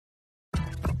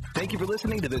Thank you for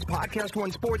listening to this Podcast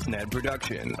One Sportsnet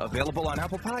production, available on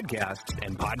Apple Podcasts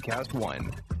and Podcast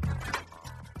One.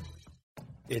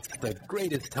 It's the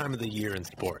greatest time of the year in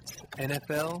sports.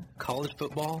 NFL, college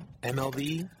football,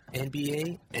 MLB,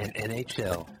 NBA, and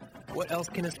NHL. What else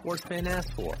can a sports fan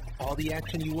ask for? All the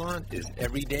action you want is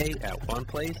every day at one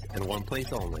place and one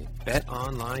place only.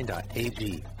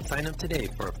 BetOnline.ag. Sign up today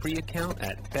for a free account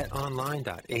at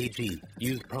BetOnline.ag.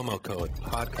 Use promo code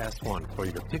PODCAST1 for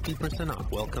your 50%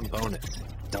 off welcome bonus.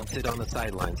 Don't sit on the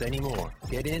sidelines anymore.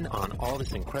 Get in on all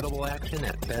this incredible action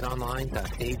at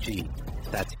BetOnline.ag.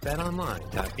 That's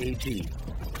BetOnline.ag.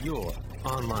 Your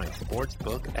online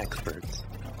sportsbook experts.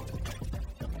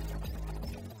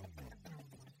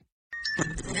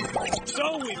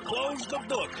 So we've closed the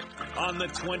book on the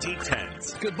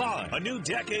 2010s. Goodbye. A new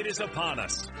decade is upon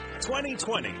us.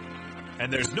 2020.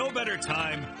 And there's no better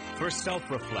time for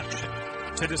self-reflection.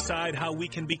 To decide how we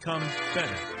can become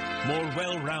better, more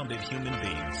well-rounded human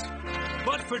beings.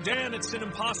 But for Dan, it's an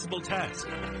impossible task.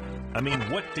 I mean,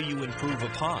 what do you improve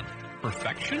upon?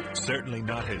 Perfection? Certainly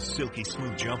not his silky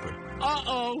smooth jumper.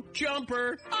 Uh-oh,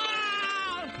 jumper.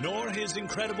 Nor his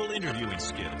incredible interviewing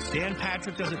skills. Dan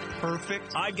Patrick does it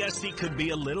perfect. I guess he could be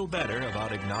a little better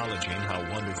about acknowledging how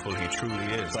wonderful he truly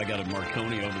is. I got a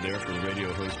Marconi over there for the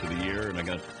radio host of the year, and I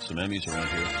got some Emmys around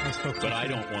here. But I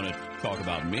don't want to talk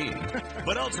about me.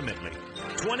 But ultimately,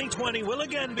 2020 will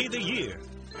again be the year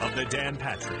of the Dan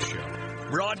Patrick Show.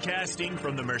 Broadcasting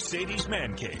from the Mercedes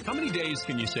Man Cave. How many days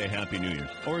can you say Happy New Year?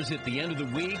 Or is it the end of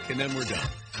the week and then we're done?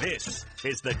 This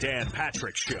is the Dan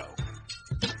Patrick Show.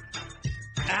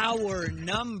 Hour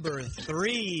number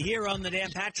 3 here on the Dan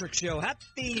Patrick Show.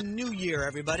 Happy New Year,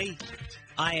 everybody.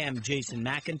 I am Jason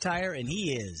McIntyre, and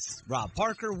he is Rob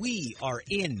Parker. We are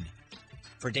in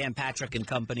for Dan Patrick and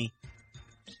company.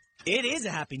 It is a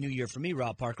Happy New Year for me,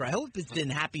 Rob Parker. I hope it's been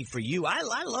happy for you. I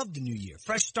love the new year.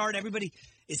 Fresh start. Everybody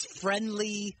is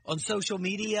friendly on social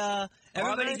media.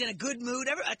 Everybody's in a good mood.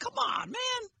 Come on,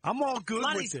 man. I'm all good with it. A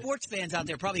lot of these sports fans out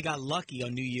there probably got lucky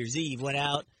on New Year's Eve, went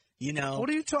out. You know, what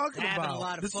are you talking having about? A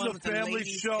lot of this fun is a with family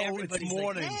ladies. show. Everybody's it's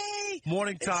morning. Like, hey,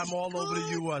 morning time all over the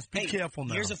U.S. Be careful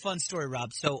now. Here's a fun story,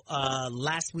 Rob. So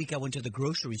last week I went to the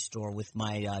grocery store with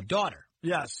my daughter.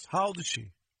 Yes. How old is she?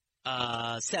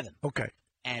 7. Okay.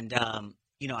 And,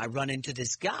 I run into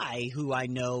this guy who I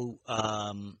know.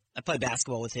 I play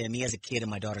basketball with him. He has a kid in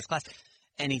my daughter's class.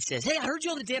 And he says, hey, I heard you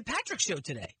on the Dan Patrick Show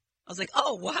today. I was like,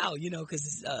 oh, wow,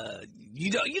 because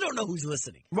you don't know who's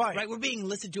listening. Right. We're being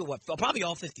listened to at probably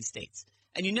all 50 states.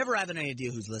 And you never have any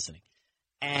idea who's listening.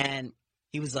 And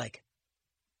he was like,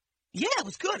 yeah, it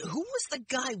was good. Who was the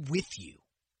guy with you?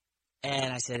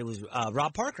 And I said it was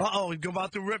Rob Parker. Uh-oh, he's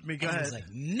about to rip me. Go ahead. I was like,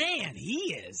 man,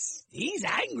 he's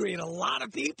angry at a lot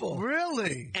of people.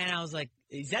 Really? And I was like,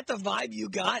 is that the vibe you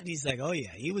got? And he's like, oh,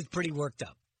 yeah, he was pretty worked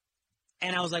up.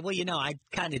 And I was like, well, I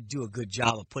kind of do a good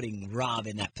job of putting Rob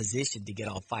in that position to get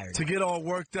all fired up. To get all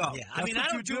worked up. Yeah, I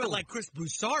don't do it like Chris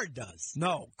Broussard does.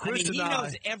 No, Chris he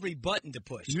knows every button to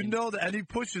push. You know that, and he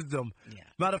pushes them. Yeah.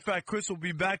 Matter of fact, Chris will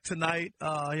be back tonight.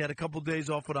 He had a couple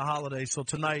days off for the holiday, so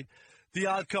tonight, The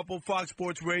Odd Couple, Fox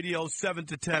Sports Radio, 7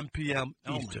 to 10 p.m.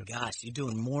 Eastern. Oh, my gosh. You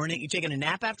doing morning? You taking a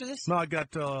nap after this? No, I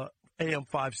got AM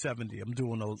 570. I'm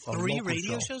doing a 3 local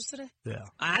radio show. shows today? Yeah.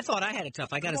 I thought I had it tough.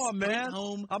 I got to sprint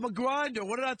home. I'm a grinder.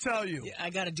 What did I tell you? I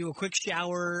got to do a quick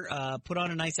shower, put on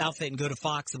a nice outfit, and go to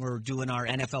Fox, and we're doing our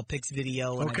NFL picks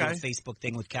video, and I do a Facebook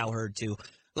thing with Cowherd, too.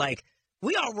 Like,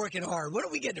 we are working hard. When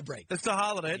are we getting a break? It's the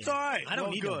holiday. It's all right. I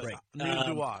don't need a break.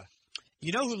 Neither do I.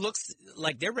 You know who looks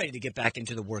like they're ready to get back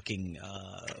into the working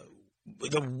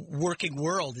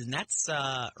world, and that's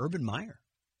Urban Meyer.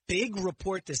 Big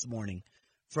report this morning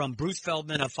from Bruce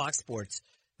Feldman of Fox Sports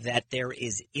that there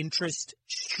is interest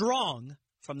strong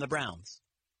from the Browns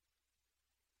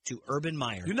to Urban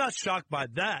Meyer. You're not shocked by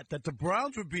that the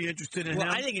Browns would be interested in him?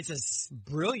 I think it's a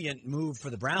brilliant move for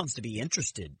the Browns to be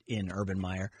interested in Urban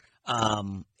Meyer.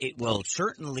 It will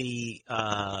certainly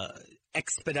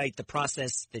expedite the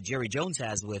process that Jerry Jones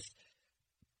has with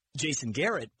Jason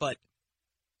Garrett, but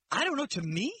I don't know. To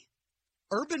me,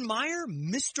 Urban Meyer,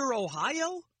 Mr.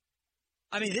 Ohio,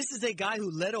 I mean, this is a guy who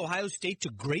led Ohio State to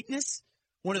greatness,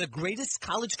 one of the greatest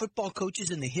college football coaches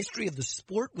in the history of the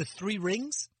sport with 3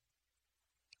 rings.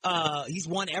 He's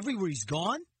won everywhere he's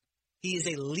gone. He is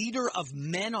a leader of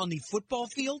men on the football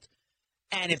field.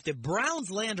 And if the Browns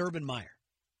land Urban Meyer,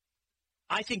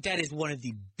 I think that is one of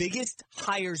the biggest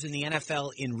hires in the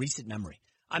NFL in recent memory.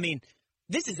 I mean,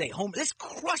 this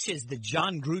crushes the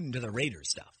John Gruden to the Raiders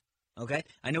stuff. Okay?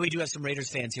 I know we do have some Raiders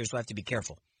fans here, so I have to be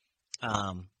careful.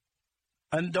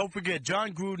 And don't forget,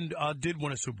 John Gruden did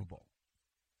win a Super Bowl.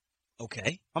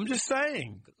 Okay. I'm just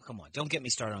saying. Come on. Don't get me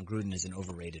started on Gruden as an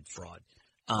overrated fraud.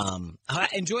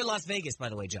 Enjoy Las Vegas, by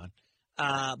the way, John.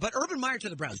 But Urban Meyer to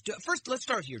the Browns. First, let's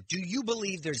start here. Do you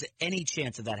believe there's any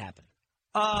chance of that happening?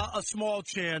 A small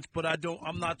chance, but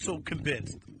I'm not so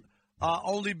convinced.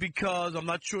 Only because I'm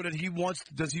not sure that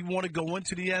does he want to go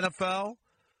into the NFL?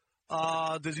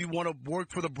 Does he want to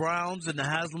work for the Browns and the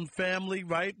Haslam family,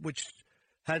 right? Which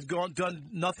has done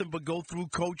nothing but go through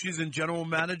coaches and general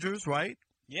managers, right?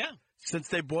 Yeah. Since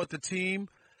they bought the team.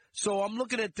 So I'm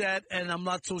looking at that, and I'm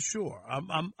not so sure.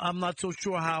 I'm not so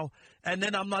sure how. And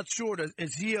then I'm not sure.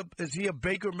 Is he a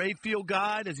Baker Mayfield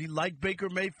guy? Does he like Baker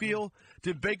Mayfield?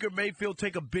 Did Baker Mayfield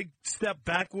take a big step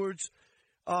backwards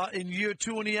in year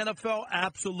 2 in the NFL?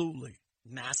 Absolutely.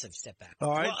 Massive step back.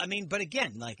 All right. Well, I mean, but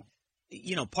again,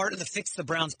 part of the fix the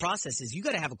Browns process is you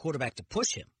got to have a quarterback to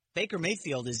push him. Baker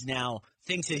Mayfield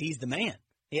thinks that he's the man.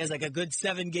 He has like a good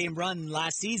 7-game run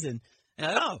last season. And,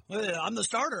 I'm the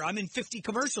starter. I'm in 50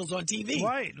 commercials on TV.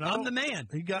 Right. No, I'm the man.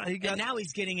 He got. And now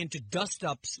he's getting into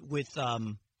dust-ups with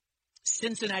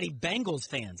Cincinnati Bengals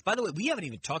fans. By the way, we haven't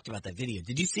even talked about that video.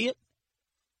 Did you see it?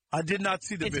 I did not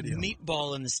see the video.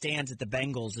 Meatball in the stands at the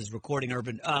Bengals is recording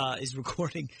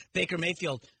Baker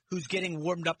Mayfield, who's getting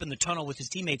warmed up in the tunnel with his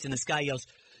teammates, and this guy yells,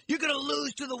 "You're going to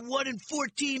lose to the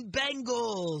 1-14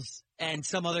 Bengals." And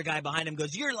some other guy behind him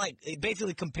goes, he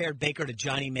basically compared Baker to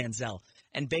Johnny Manziel.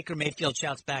 And Baker Mayfield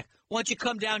shouts back, "Why don't you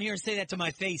come down here and say that to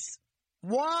my face?"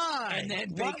 Why? And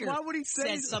then Baker why would he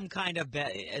say says some kind of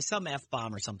some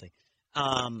F-bomb or something.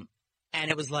 And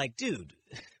it was like, dude,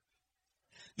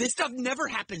 this stuff never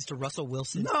happens to Russell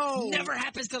Wilson. No. Never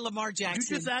happens to Lamar Jackson.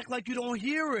 You just act like you don't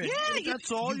hear it. Yeah,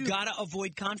 that's all. You got to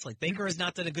avoid conflict. Baker has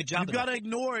not done a good job of that. You got to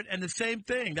ignore it. And the same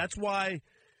thing. That's why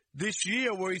this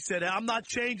year where he said, "I'm not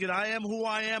changing. I am who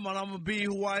I am, and I'm going to be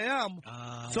who I am."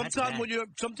 Sometimes when you're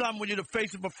the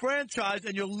face of a franchise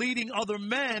and you're leading other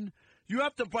men, you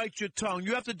have to bite your tongue.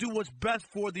 You have to do what's best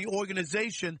for the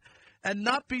organization and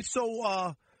not be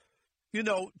so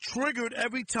triggered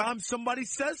every time somebody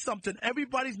says something.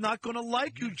 Everybody's not going to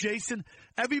like you, Jason.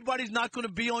 Everybody's not going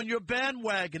to be on your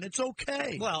bandwagon. It's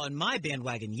okay. Well, in my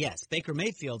bandwagon, yes. Baker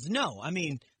Mayfield's, no. I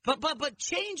mean, but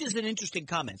change is an interesting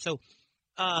comment. So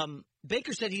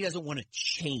Baker said he doesn't want to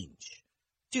change.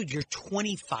 Dude, you're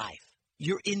 25.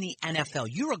 You're in the NFL.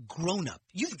 You're a grown-up.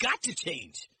 You've got to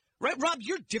change. Right, Rob?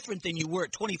 You're different than you were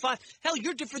at 25. Hell,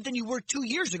 you're different than you were 2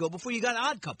 years ago before you got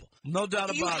Odd Couple. No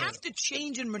doubt about it. You have to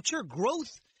change and mature.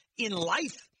 Growth in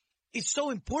life is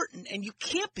so important, and you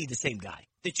can't be the same guy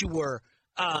that you were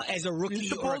as a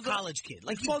rookie or a college kid.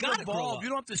 Like, you've got to grow up. You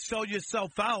don't have to sell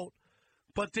yourself out.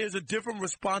 But there's a different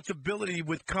responsibility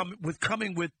with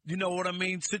coming with, you know what I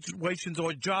mean, situations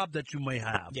or a job that you may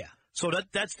have. Yeah. So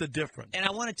that's the difference. And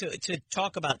I wanted to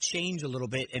talk about change a little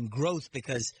bit and growth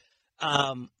because,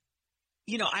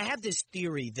 I have this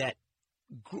theory that,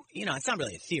 it's not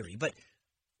really a theory, but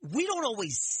we don't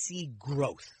always see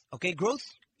growth, okay? Growth,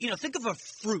 think of a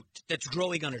fruit that's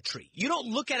growing on a tree. You don't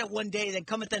look at it one day,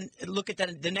 then look at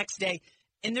that the next day,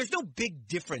 and there's no big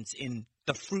difference in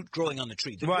the fruit growing on the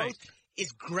tree. The growth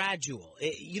is gradual.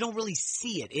 You don't really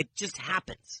see it. It just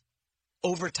happens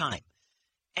over time.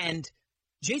 And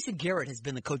Jason Garrett has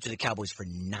been the coach of the Cowboys for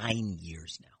 9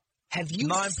 years now. Have you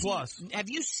 9+. Have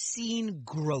you seen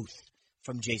growth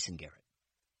from Jason Garrett?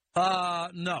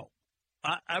 No.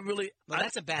 I really. Well,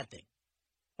 that's a bad thing.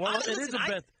 Well,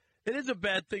 it is a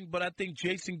bad thing, but I think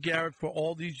Jason Garrett for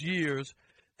all these years,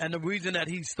 and the reason that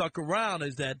he stuck around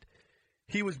is that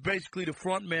he was basically the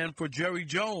front man for Jerry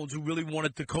Jones, who really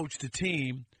wanted to coach the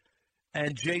team.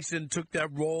 And Jason took that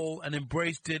role and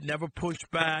embraced it, never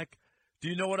pushed back. Do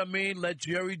you know what I mean? Let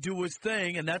Jerry do his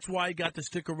thing, and that's why he got to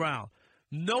stick around.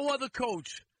 No other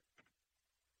coach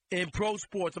in pro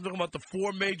sports, I'm talking about the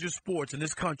 4 major sports in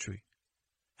this country,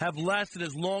 have lasted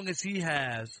as long as he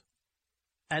has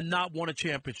and not won a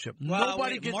championship. Well,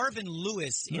 Marvin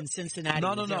Lewis in Cincinnati.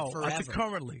 No. Forever. I said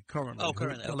currently. Oh,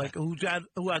 currently. Okay.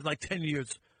 Who has like 10 years.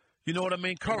 You know what I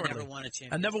mean? Currently. Never won a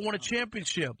championship. I never won a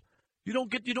championship. You don't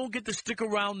get to stick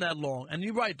around that long. And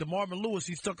you're right. The Marvin Lewis,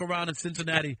 he stuck around in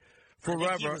Cincinnati forever.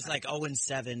 I think he was like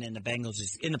 0-7, and the Bengals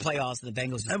in the playoffs, and the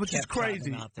Bengals just which is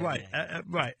crazy, right?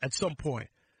 Right. At some point.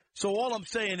 So all I'm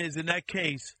saying is, in that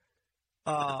case,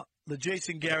 the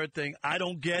Jason Garrett thing, I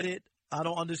don't get it. I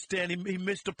don't understand. He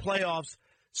missed the playoffs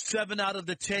 7 out of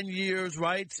the 10 years,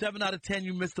 right? 7 out of 10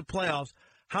 you missed the playoffs.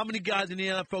 How many guys in the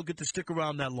NFL get to stick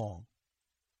around that long?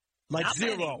 Like not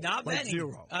zero. Not like many.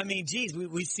 Zero. I mean, geez,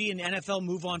 we see an NFL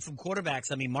move on from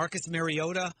quarterbacks. I mean, Marcus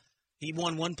Mariota, he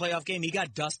won 1 playoff game. He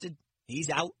got dusted. He's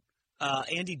out.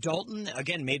 Andy Dalton,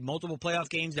 again, made multiple playoff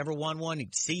games, never won one.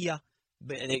 He'd see ya.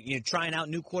 But you're trying out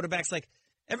new quarterbacks. Like,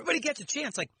 Everybody gets a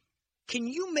chance. Like, can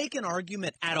you make an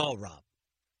argument at all, Rob,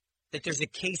 that there's a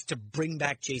case to bring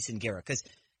back Jason Garrett? Because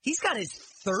he's got his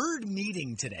third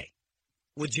meeting today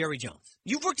with Jerry Jones.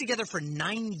 You've worked together for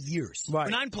 9 years,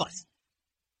 right? 9+.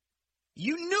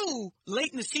 You knew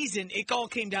late in the season it all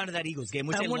came down to that Eagles game,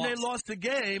 which and they when lost. they lost the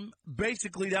game,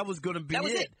 basically that was going to be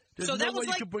it. There's so no way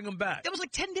you could bring them back. That was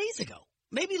like 10 days ago,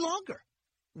 maybe longer.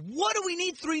 What do we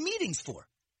need 3 meetings for?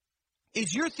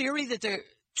 Is your theory that they're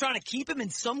trying to keep him in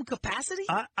some capacity?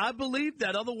 I believe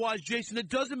that. Otherwise, Jason, it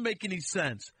doesn't make any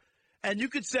sense. And you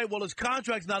could say, well, his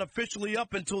contract's not officially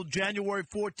up until January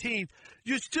 14th.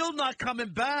 You're still not coming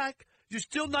back. You're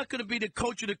still not going to be the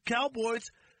coach of the Cowboys.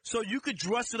 So you could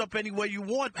dress it up any way you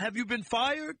want. Have you been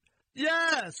fired?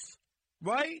 Yes.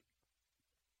 Right?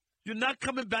 You're not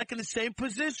coming back in the same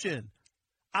position.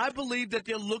 I believe that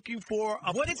they're looking for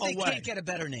a What if they way. can't get a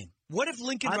better name? What if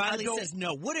Lincoln Riley says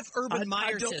no? What if Urban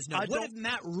Meyer says no? What if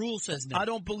Matt Rule says no? I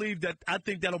don't believe that. I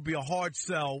think that'll be a hard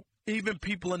sell. Even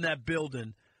people in that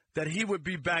building, that he would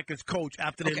be back as coach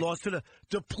after they lost to the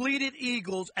depleted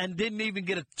Eagles and didn't even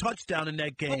get a touchdown in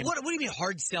that game. But what do you mean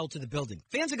hard sell to the building?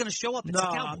 Fans are going to show up. It's the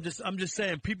Cowboys. I'm just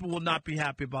saying people will not be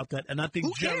happy about that. And I think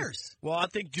who cares? Well, I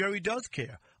think Jerry does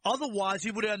care. Otherwise,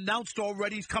 he would have announced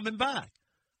already he's coming back.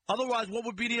 Otherwise, what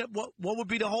would be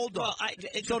the holdup? Well,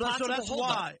 so that's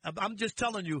why I'm just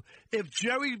telling you. If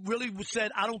Jerry really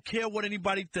said, "I don't care what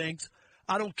anybody thinks,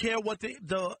 I don't care what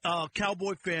the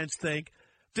Cowboy fans think,"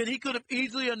 then he could have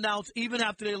easily announced, even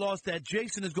after they lost, that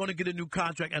Jason is going to get a new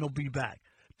contract and he'll be back.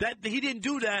 That he didn't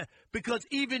do that because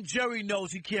even Jerry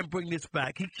knows he can't bring this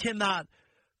back. He cannot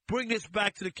bring this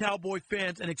back to the Cowboy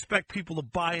fans and expect people to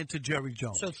buy into Jerry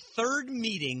Jones. So third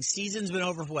meeting, season's been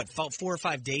over for what, 4 or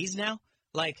 5 days now?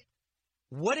 Like,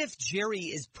 what if Jerry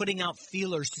is putting out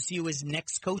feelers to see who his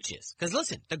next coach is? Because,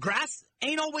 listen, the grass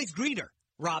ain't always greener,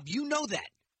 Rob. You know that.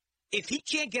 If he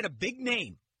can't get a big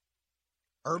name,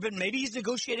 maybe he's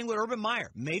negotiating with Urban Meyer.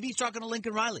 Maybe he's talking to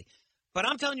Lincoln Riley. But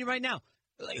I'm telling you right now,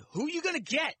 like, who are you going to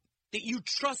get that you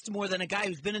trust more than a guy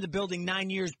who's been in the building 9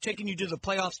 years, taking you to the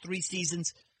playoffs 3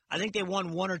 seasons? I think they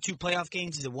won 1 or 2 playoff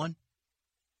games. Is it 1?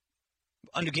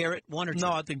 Under Garrett, 1 or 2?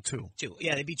 No, I think 2. 2.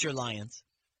 Yeah, they beat your Lions.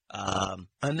 And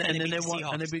then they won,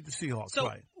 and they beat the Seahawks, so,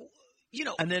 right? You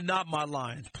know, and they're not my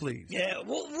Lions, please. Yeah.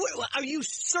 Well, are you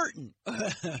certain?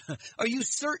 Are you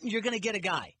certain you're going to get a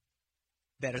guy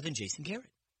better than Jason Garrett?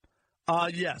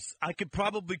 Yes, I could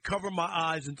probably cover my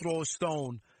eyes and throw a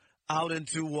stone out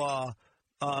into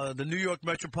the New York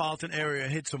metropolitan area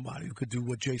and hit somebody who could do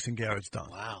what Jason Garrett's done.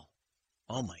 Wow.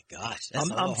 Oh my gosh.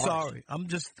 I'm sorry.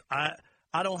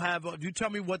 I don't have. You tell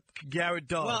me what Garrett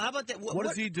does. Well, how about that? What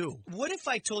does he do? What if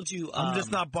I told you? I'm just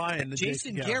not buying the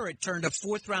Jason Garrett turned a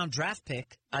 4th-round draft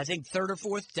pick, I think 3rd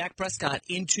or 4th, Dak Prescott,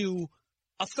 into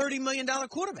a $30 million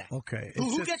quarterback. Okay.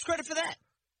 Who gets credit for that?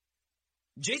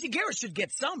 Jason Garrett should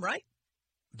get some, right?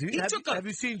 Have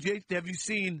you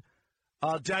seen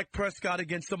Dak Prescott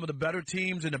against some of the better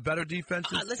teams and the better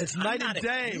defenses? Listen, it's night and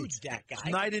day. Huge Dak guy. It's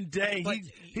night and day.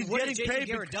 He's getting paid.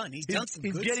 He's done some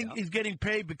good stuff. He's getting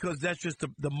paid because that's just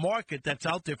the market that's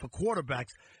out there for quarterbacks.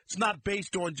 It's not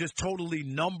based on just totally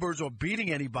numbers or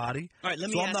beating anybody. All right,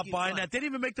 I'm not buying that. They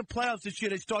didn't even make the playoffs this year.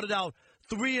 They started out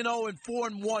 3-0 and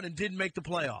 4-1 and didn't make the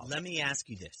playoffs. Let me ask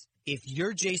you this. If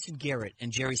you're Jason Garrett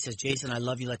and Jerry says, Jason, I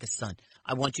love you like a son,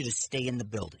 I want you to stay in the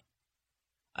building.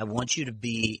 I want you to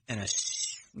be in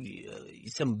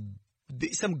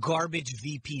some garbage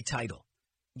VP title.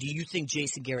 Do you think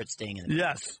Jason Garrett's staying in the building?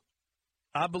 Yes.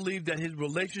 I believe that his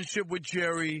relationship with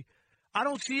Jerry, I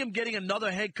don't see him getting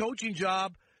another head coaching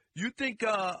job. You think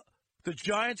the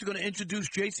Giants are going to introduce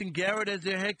Jason Garrett as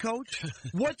their head coach?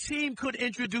 What team could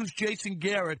introduce Jason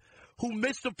Garrett, who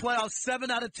missed the playoffs 7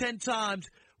 out of 10 times,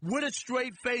 with a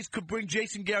straight face, could bring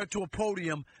Jason Garrett to a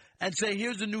podium and say,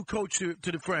 here's a new coach to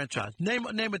the franchise? Name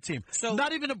a team. So,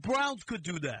 not even the Browns could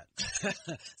do that.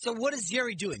 So what is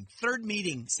Jerry doing? 3rd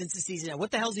meeting since the season. What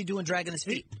the hell is he doing dragging his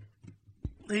feet?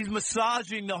 He's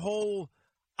massaging the whole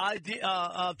idea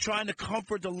of trying to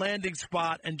comfort the landing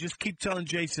spot and just keep telling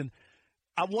Jason,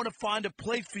 I want to find a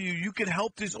place for you. You can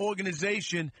help this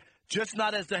organization, just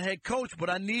not as the head coach, but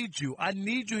I need you. I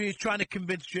need you. He's trying to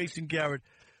convince Jason Garrett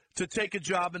to take a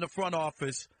job in the front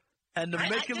office and to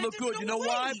make him look good. You know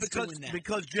why?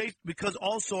 Because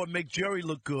also it makes Jerry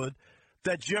look good,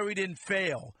 that Jerry didn't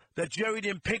fail, that Jerry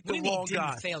didn't pick the wrong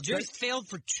guy. Jerry's failed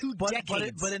for 2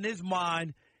 decades. But in his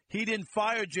mind, he didn't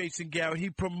fire Jason Garrett. He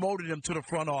promoted him to the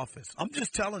front office. I'm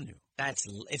just telling you.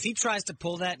 If he tries to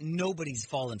pull that, nobody's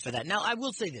falling for that. Now, I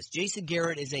will say this. Jason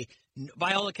Garrett is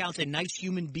by all accounts, a nice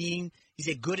human being. He's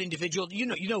a good individual. You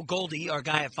know Goldie, our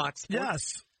guy at Fox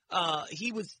Sports? Yes.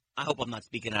 He was I hope I'm not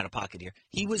speaking out of pocket here.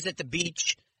 He was at the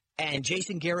beach, and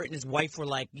Jason Garrett and his wife were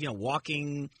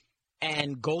walking,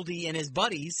 and Goldie and his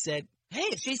buddies said, "Hey,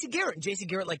 it's Jason Garrett." And Jason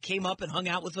Garrett came up and hung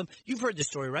out with them. You've heard this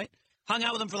story, right? Hung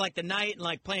out with them for the night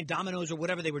and playing dominoes or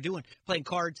whatever they were doing, playing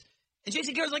cards. And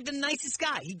Jason Garrett's the nicest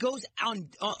guy. He goes on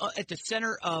at the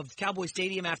center of Cowboy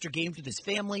Stadium after games with his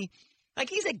family.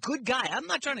 He's a good guy. I'm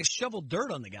not trying to shovel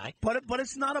dirt on the guy. But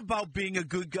it's not about being a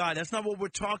good guy. That's not what we're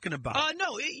talking about.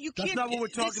 No, you can't. That's not what we're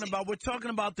talking about. We're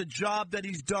talking about the job that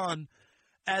he's done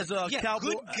as a Cowboy.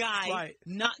 Good guy. Right.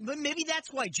 But maybe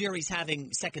that's why Jerry's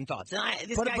having second thoughts. But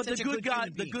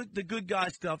the good guy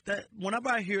stuff. That whenever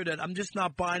I hear that, I'm just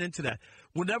not buying into that.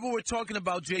 Whenever we're talking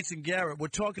about Jason Garrett, we're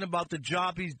talking about the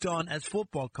job he's done as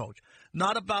football coach,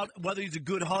 not about whether he's a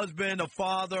good husband, a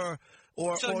father,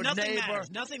 or nothing neighbor.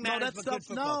 Matters. Nothing matters.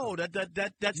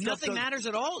 Nothing matters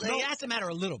at all. No, it has to matter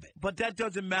a little bit. But that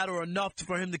doesn't matter enough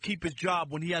for him to keep his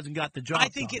job when he hasn't got the job. I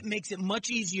think it makes it much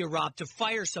easier, Rob, to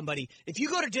fire somebody. If you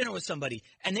go to dinner with somebody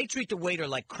and they treat the waiter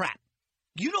like crap,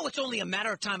 you know it's only a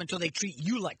matter of time until they treat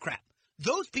you like crap.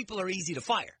 Those people are easy to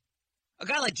fire. A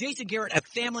guy like Jason Garrett, a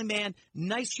family man,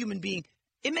 nice human being,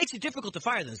 it makes it difficult to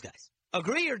fire those guys.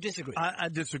 Agree or disagree? I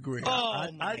disagree.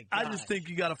 I just think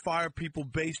you got to fire people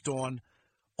based on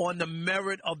the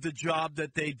merit of the job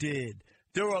that they did.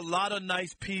 There are a lot of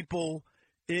nice people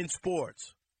in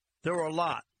sports. There are a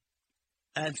lot.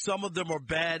 And some of them are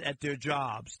bad at their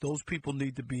jobs. Those people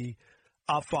need to be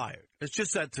fired. It's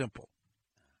just that simple.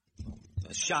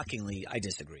 Shockingly, I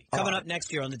disagree. Coming up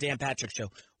next year on the Dan Patrick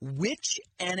Show, which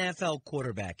NFL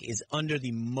quarterback is under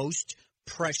the most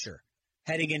pressure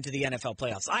heading into the NFL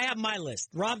playoffs? I have my list.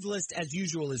 Rob's list, as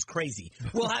usual, is crazy.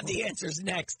 We'll have the answers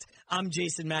next. I'm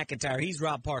Jason McIntyre. He's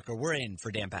Rob Parker. We're in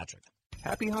for Dan Patrick.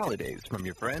 Happy holidays from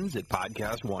your friends at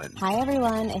Podcast One. Hi,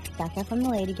 everyone. It's Becca from the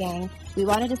Lady Gang. We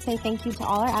wanted to say thank you to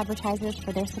all our advertisers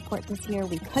for their support this year.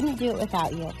 We couldn't do it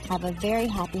without you. Have a very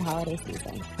happy holiday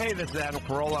season. Hey, this is Adam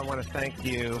Carolla. I want to thank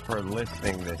you for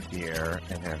listening this year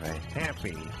and have a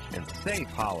happy and safe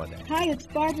holiday. Hi, it's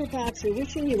Barbara Boxer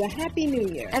wishing you a happy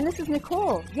new year. And this is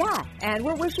Nicole. Yeah, and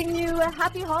we're wishing you a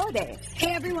happy holidays.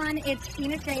 Hey, everyone. It's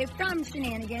Tina Fey from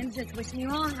Shenanigans. Just wishing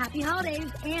you all happy holidays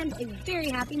and a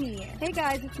very happy new year. Hey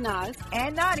guys, it's Naz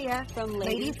and Nadia from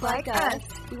Ladies Like Us.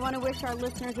 We want to wish our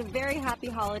listeners a very happy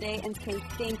holiday and say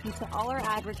thank you to all our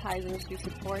advertisers who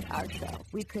support our show.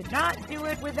 We could not do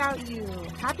it without you.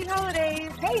 Happy holidays.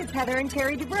 Hey, it's Heather and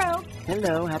Terry Dubrow.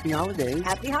 Hello, happy holidays.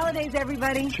 Happy holidays,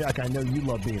 everybody. Chuck, I know you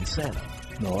love being Santa.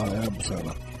 No, I am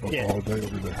Santa. All day,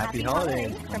 every day. Happy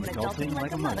holidays from Adulting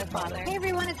Like a Mother Father. Hey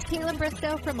everyone, it's Kayla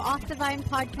Bristow from Off the Vine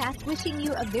Podcast, wishing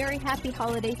you a very happy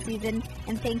holiday season,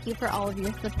 and thank you for all of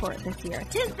your support this year.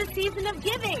 'Tis the season of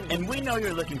giving. And we know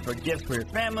you're looking for gifts for your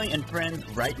family and friends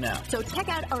right now. So check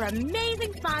out our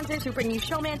amazing sponsors who bring you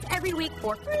showmans every week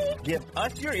for free. Give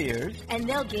us your ears. And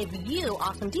they'll give you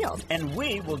awesome deals. And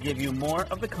we will give you more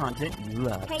of the content you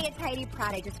love. Hey, it's Heidi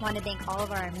Pratt. I just want to thank all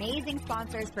of our amazing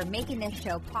sponsors for making this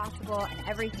show possible and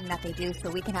everything that they do so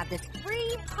we can have this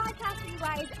free podcast for you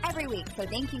guys every week. So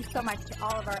thank you so much to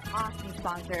all of our awesome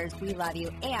sponsors. We love you,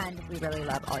 and we really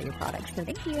love all your products. So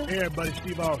thank you. Hey, everybody.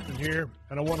 Steve Austin here,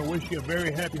 and I want to wish you a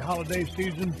very happy holiday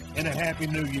season and a happy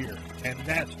new year. And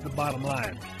that's the bottom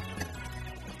line.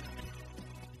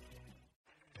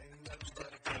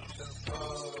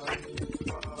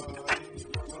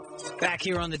 Back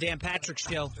here on the Dan Patrick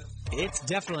Show, it's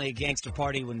definitely a gangster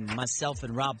party when myself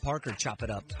and Rob Parker chop it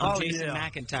up. I'm Jason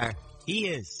McIntyre. He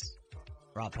is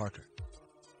Rob Parker.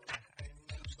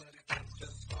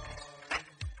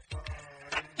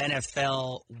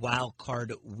 NFL Wild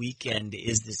Card Weekend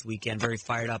is this weekend. Very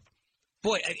fired up.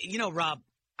 Boy, Rob,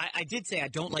 I did say I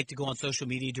don't like to go on social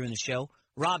media during the show.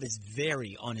 Rob is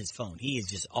very on his phone. He is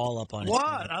just all up on his phone.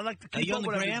 What? I like to keep up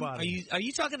with everybody. Are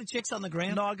you talking to chicks on the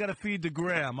gram? No, I got to feed the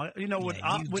gram. You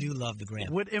do love the gram.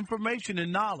 With information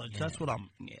and knowledge. Yeah. That's what I'm.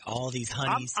 Yeah, all these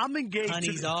honeys. I'm engaged.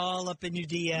 Honeys all up in your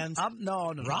DMs.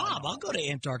 No. Rob, I'll go to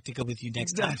Antarctica with you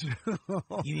next time.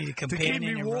 You need a companion to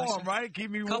keep me in warm, Russia. right?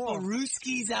 Keep me warm. Couple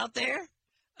Ruskies out there.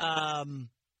 And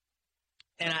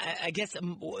I guess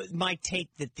my take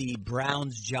that the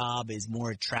Browns' job is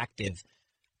more attractive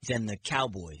than the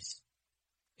Cowboys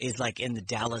is like in the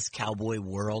Dallas Cowboy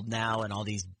world now, and all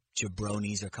these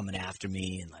jabronis are coming after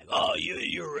me and like, oh,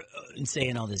 you're and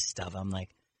saying all this stuff. I'm like,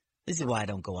 this is why I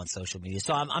don't go on social media.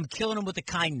 So I'm killing them with the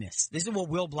kindness. This is what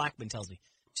Will Blackman tells me.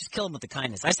 Just kill them with the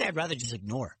kindness. I say I'd rather just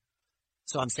ignore.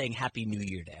 So I'm saying Happy New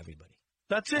Year to everybody.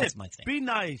 That's it. That's my thing. Be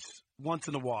nice once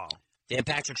in a while. Dan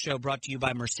Patrick Show brought to you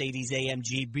by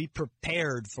Mercedes-AMG. Be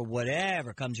prepared for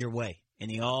whatever comes your way in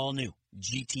the all-new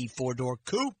GT 4-door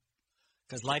coupe.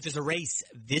 Because life is a race.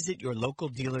 Visit your local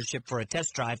dealership for a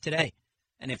test drive today.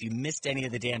 And if you missed any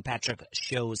of the Dan Patrick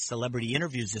Show's celebrity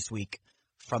interviews this week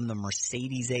from the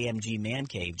Mercedes-AMG Man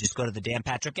Cave, just go to the Dan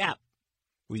Patrick app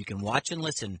where you can watch and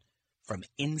listen from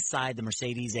inside the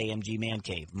Mercedes-AMG Man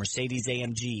Cave.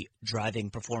 Mercedes-AMG driving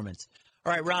performance.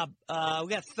 All right, Rob, we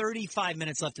got 35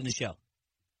 minutes left in the show.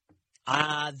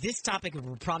 This topic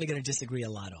we're probably going to disagree a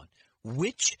lot on.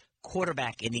 Which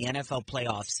quarterback in the NFL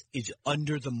playoffs is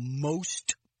under the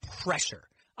most pressure?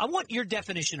 I want your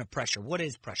definition of pressure. What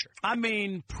is pressure? I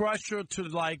mean, pressure to,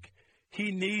 like,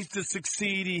 he needs to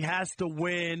succeed, he has to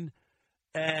win,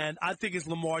 and I think it's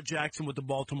Lamar Jackson with the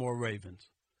Baltimore Ravens.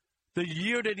 The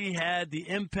year that he had, the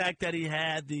impact that he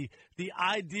had, the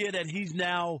idea that he's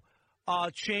now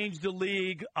changed the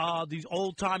league, these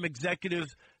old-time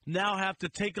executives now have to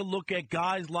take a look at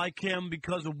guys like him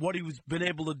because of what he's been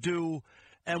able to do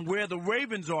and where the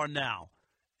Ravens are now.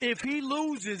 If he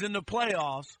loses in the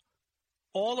playoffs,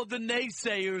 all of the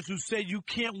naysayers who say you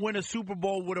can't win a Super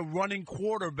Bowl with a running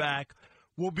quarterback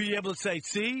will be able to say,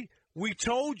 see, we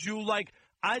told you. Like,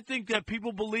 I think that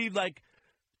people believe, like,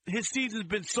 his season's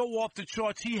been so off the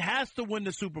charts, he has to win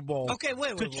the Super Bowl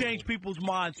to change people's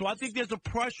minds. So I think there's a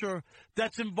pressure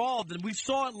that's involved, and we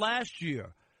saw it last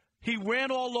year. He ran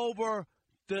all over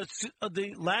the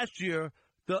last year,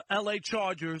 the L.A.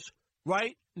 Chargers,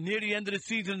 right, near the end of the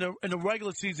season, in the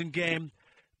regular season game.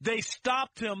 They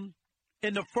stopped him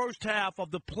in the first half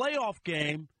of the playoff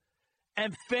game,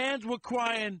 and fans were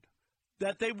crying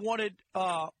that they wanted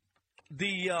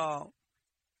the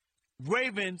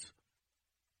Ravens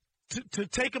to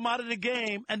take him out of the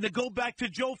game and to go back to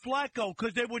Joe Flacco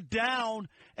because they were down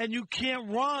and you can't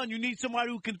run. You need somebody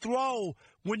who can throw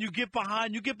when you get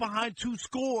behind. You get behind 2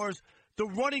 scores, the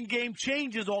running game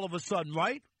changes all of a sudden,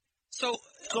 right? So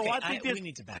okay, I think we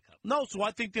need to back up. No, so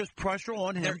I think there's pressure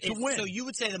on him to win. So you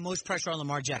would say the most pressure on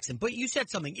Lamar Jackson. But you said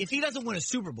something. If he doesn't win a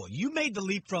Super Bowl, you made the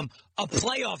leap from a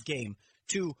playoff game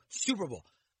to Super Bowl.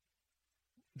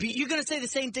 But you're going to say the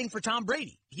same thing for Tom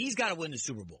Brady. He's got to win the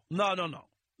Super Bowl. No.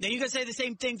 Now you're going to say the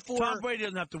same thing for Tom Brady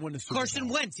doesn't have to win the Super Bowl. Carson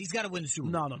Wentz. He's got to win the Super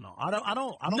Bowl. No. I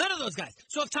don't. None of those guys.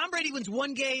 So if Tom Brady wins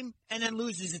one game and then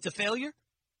loses, it's a failure?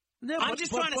 Yeah, I'm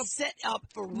just trying to set up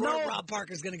for where Rob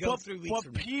Parker's going to go 3 weeks from now.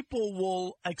 But people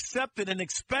will accept it and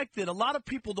expect it. A lot of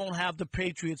people don't have the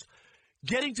Patriots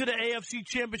getting to the AFC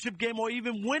Championship game or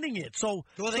even winning it.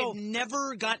 They've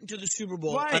never gotten to the Super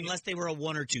Bowl unless they were a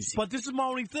 1 or 2 seed. But this is my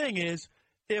only thing is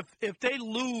if they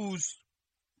lose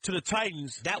to the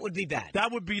Titans, that would be bad.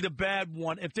 That would be the bad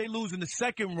one. If they lose in the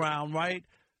second round, right?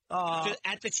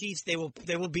 At the Chiefs, they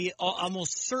will be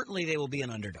almost certainly they will be an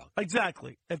underdog.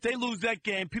 Exactly. If they lose that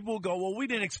game, people will go, well, we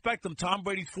didn't expect them. Tom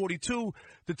Brady's 42.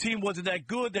 The team wasn't that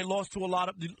good. They lost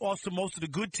to most of the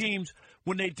good teams.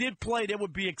 When they did play, they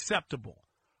would be acceptable.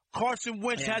 Carson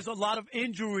Wentz has a lot of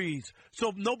injuries,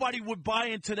 so nobody would buy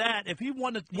into that. If he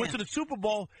went to the Super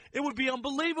Bowl, it would be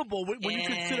unbelievable when you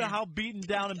consider how beaten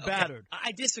down and battered.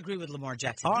 I disagree with Lamar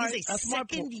Jackson. He's a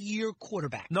second-year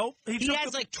quarterback. Nope. He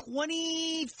has like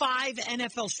 25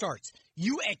 NFL starts.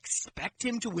 You expect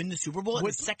him to win the Super Bowl in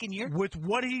his second year? With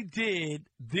what he did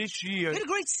this year. He had a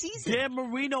great season. Dan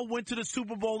Marino went to the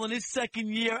Super Bowl in his second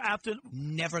year after.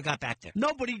 Never got back there.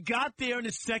 No, but he got there in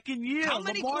his second year. How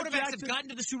many quarterbacks have gotten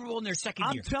to the Super Bowl in their second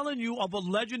year? I'm telling you, of the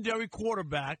legendary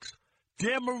quarterbacks,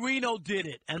 Dan Marino did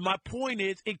it. And my point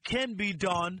is, it can be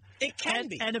done. It can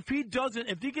be. And if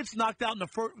he gets knocked out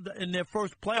in their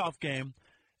first playoff game,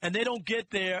 and they don't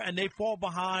get there, and they fall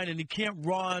behind, and he can't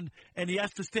run, and he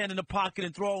has to stand in the pocket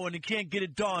and throw, and he can't get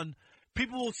it done,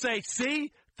 people will say,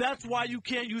 see, that's why you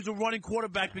can't use a running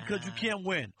quarterback because you can't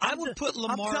win. I would put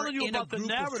Lamar I'm telling you in about a group the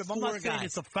narrative. Of 4 I'm not guys. saying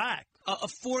it's a fact.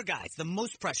 Of 4 guys, the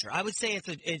most pressure. I would say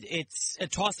it's a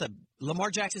toss-up.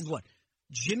 Lamar Jackson's one.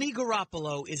 Jimmy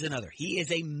Garoppolo is another. He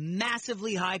is a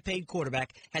massively high-paid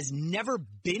quarterback, has never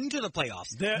been to the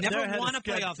playoffs, never won a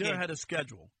playoff game. They're ahead of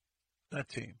schedule. That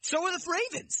team. So are the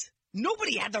Ravens.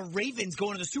 Nobody had the Ravens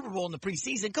going to the Super Bowl in the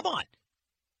preseason. Come on.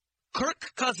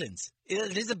 Kirk Cousins.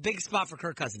 It is a big spot for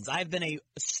Kirk Cousins. I've been a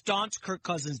staunch Kirk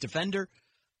Cousins defender.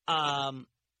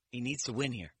 He needs to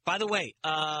win here. By the way,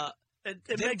 the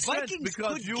Vikings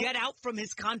could get out from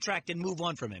his contract and move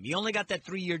on from him. He only got that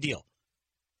 3-year deal.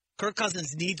 Kirk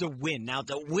Cousins needs a win. Now,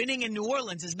 the winning in New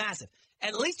Orleans is massive.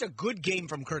 At least a good game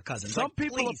from Kirk Cousins. Some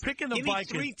people are picking the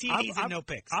Vikings. Give me 3 TDs and no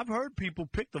picks. I've heard people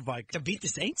pick the Vikings. To beat the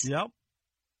Saints? Yep.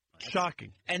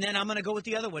 Shocking. And then I'm going to go with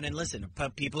the other one. And listen,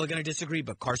 people are going to disagree,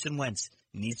 but Carson Wentz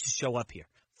needs to show up here.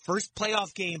 First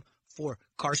playoff game for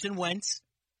Carson Wentz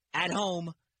at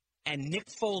home, and Nick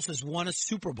Foles has won a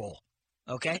Super Bowl.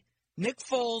 Okay? Nick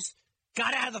Foles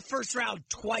got out of the first round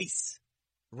twice.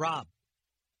 Rob,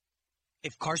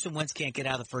 if Carson Wentz can't get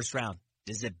out of the first round,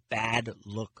 is it bad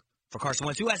look for Carson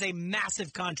Wentz, who has a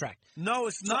massive contract? No,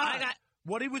 it's not.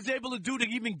 What he was able to do to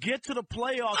even get to the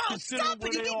playoffs. Oh, stop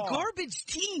it. He beat garbage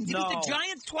teams. He beat the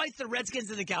Giants twice, the Redskins,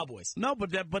 and the Cowboys. No,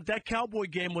 but that Cowboy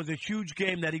game was a huge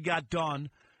game that he got done,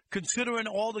 considering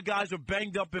all the guys are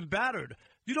banged up and battered.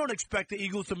 You don't expect the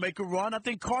Eagles to make a run. I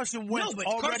think Carson Wentz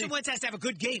Carson Wentz has to have a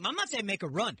good game. I'm not saying make a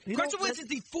run. Carson Wentz is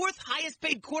the fourth highest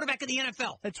paid quarterback in the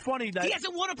NFL. It's funny that he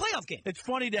hasn't won a playoff game. It's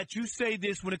funny that you say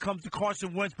this when it comes to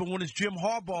Carson Wentz, but when it's Jim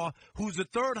Harbaugh, who's the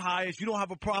third highest, you don't have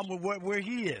a problem with where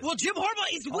he is. Well, Jim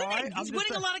Harbaugh is winning. Right? He's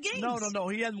winning a lot of games. No.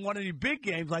 He hasn't won any big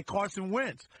games like Carson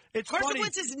Wentz. Carson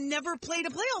Wentz has never played a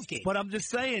playoff game. But I'm just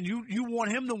saying, you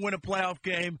want him to win a playoff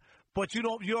game. But you're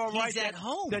all right. He's at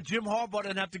home. That Jim Harbaugh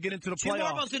doesn't have to get into the playoffs. Jim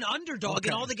Harbaugh's an underdog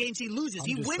in all the games he loses.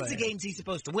 He wins the games he's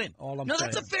supposed to win.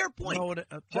 That's a fair point.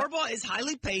 Harbaugh is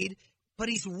highly paid, but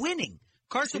he's winning.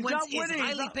 Carson Wentz is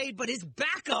highly paid, but his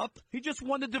backup. He just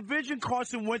won the division,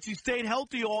 Carson Wentz. He stayed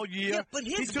healthy all year. Yeah, but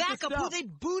his backup, who they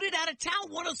booted out of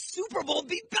town, won a Super Bowl,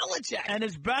 beat Belichick. And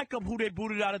his backup, who they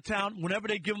booted out of town, whenever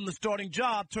they give him the starting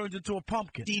job, turns into a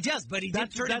pumpkin. He does, but he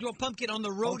did turn into a pumpkin on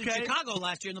the road in Chicago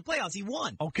last year in the playoffs. He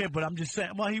won. Okay, but I'm just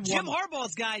saying. Well, he won. Jim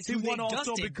Harbaugh's guys, he won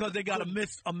also because they got a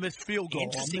missed field goal.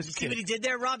 Interesting. You see what he did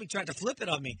there, Rob? He tried to flip it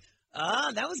on me.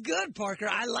 That was good, Parker.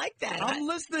 I like that. I'm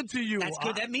listening to you. That's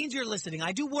good. That means you're listening.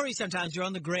 I do worry sometimes. You're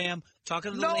on the gram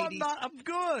talking to the ladies. No, I'm not. I'm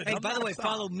good. Hey, by the way,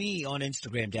 follow me on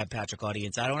Instagram, Dad Patrick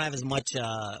Audience. I don't have as much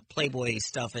Playboy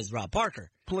stuff as Rob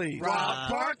Parker. Please. Rob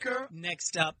Parker.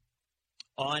 Next up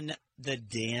on the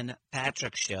Dan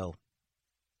Patrick Show.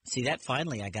 See that?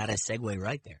 Finally, I got a segue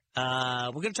right there.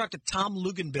 We're going to talk to Tom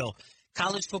Luginbill,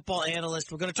 college football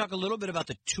analyst. We're going to talk a little bit about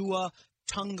the Tua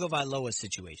Tagovailoa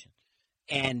situation.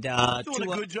 And doing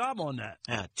a good job on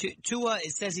that. Tua,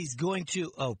 it says he's going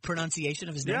to pronunciation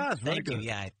of his name. Yeah, Thank you.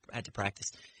 Yeah, I had to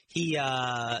practice. He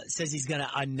says he's going to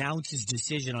announce his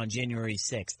decision on January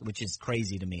 6th, which is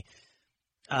crazy to me.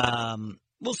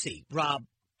 We'll see, Rob.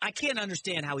 I can't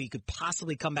understand how he could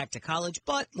possibly come back to college,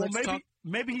 but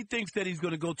maybe he thinks that he's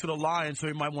going to go to the Lions, so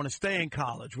he might want to stay in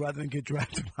college rather than get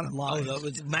drafted by the Lions.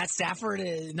 Was Matt Stafford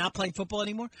not playing football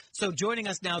anymore? So joining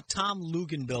us now, Tom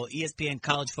Luginbill, ESPN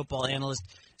college football analyst.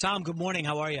 Tom, good morning.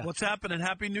 How are you? What's happening?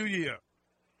 Happy New Year.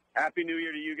 Happy New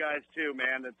Year to you guys, too,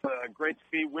 man. It's great to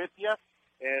be with you.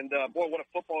 And, boy, what a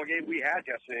football game we had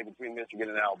yesterday between Michigan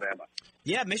and Alabama.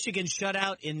 Yeah, Michigan shut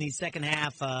out in the second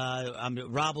half.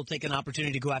 Rob will take an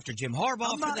opportunity to go after Jim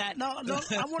Harbaugh for that. No,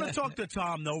 I want to talk to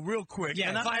Tom, though, real quick.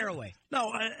 Yeah, fire away.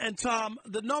 No, and Tom,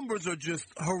 the numbers are just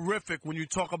horrific when you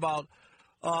talk about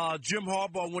Jim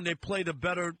Harbaugh when they play the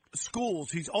better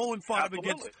schools. He's 0-5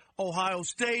 against Ohio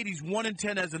State. He's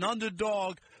 1-10 as an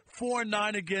underdog,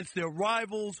 4-9 against their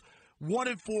rivals.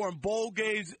 1-4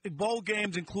 in bowl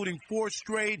games, including 4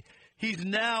 straight. He's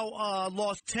now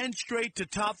lost 10 straight to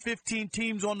top 15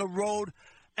 teams on the road,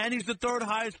 and he's the third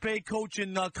highest paid coach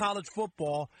in college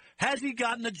football. Has he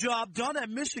gotten the job done at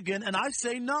Michigan? And I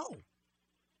say no.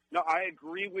 No, I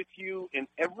agree with you in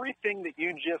everything that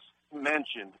you just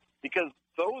mentioned, because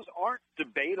those aren't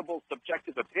debatable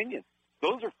subjective opinions.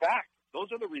 Those are facts.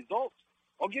 Those are the results.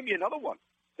 I'll give you another one.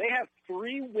 They have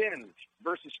 3 wins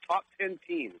versus top 10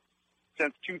 teams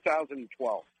since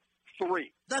 2012.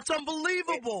 3. That's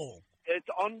unbelievable. It's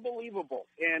unbelievable.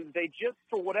 And they just,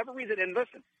 for whatever reason, and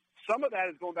listen, some of that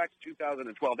is going back to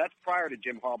 2012. That's prior to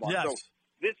Jim Harbaugh. Yes. So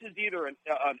this is either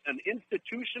an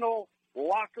institutional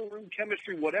locker room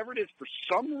chemistry, whatever it is. For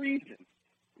some reason,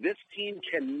 this team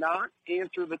cannot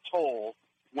answer the toll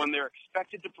when they're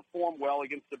expected to perform well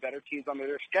against the better teams on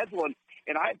their schedule.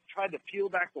 And I've tried to peel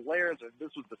back the layers.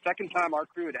 This was the second time our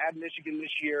crew had Michigan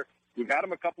this year. We've had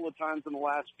them a couple of times in the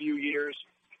last few years.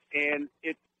 And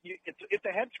it's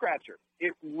a head-scratcher.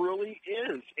 It really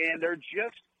is. And they're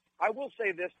just – I will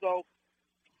say this, though.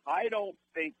 I don't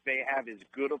think they have as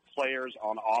good of players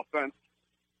on offense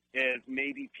as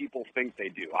maybe people think they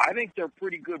do. I think they're a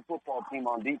pretty good football team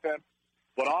on defense.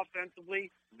 But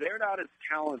offensively, they're not as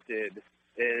talented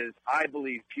as I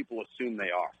believe people assume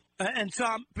they are. And,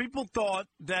 Tom, people thought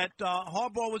that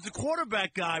Harbaugh was the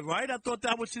quarterback guy, right? I thought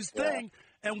that was his thing.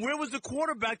 And where was the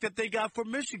quarterback that they got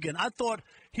from Michigan? I thought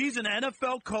he's an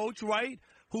NFL coach, right,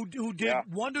 who did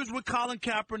wonders with Colin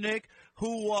Kaepernick,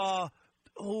 who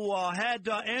had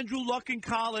Andrew Luck in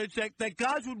college, that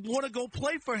guys would want to go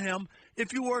play for him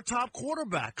if you were a top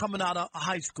quarterback coming out of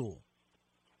high school.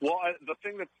 Well, the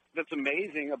thing that's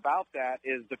amazing about that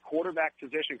is the quarterback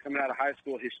position coming out of high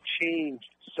school has changed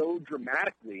so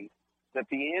dramatically that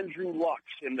the Andrew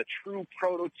Lucks and the true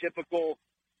prototypical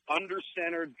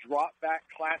under-centered, drop-back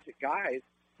classic guys,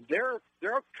 they're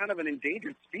kind of an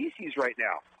endangered species right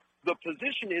now. The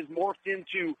position is morphed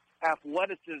into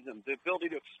athleticism, the ability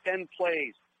to extend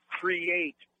plays,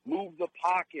 create, move the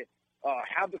pocket,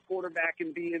 have the quarterback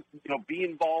and be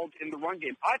involved in the run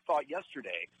game. I thought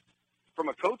yesterday, from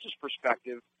a coach's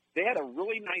perspective, they had a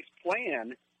really nice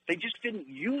plan. They just didn't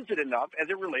use it enough as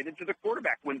it related to the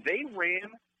quarterback. When they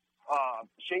ran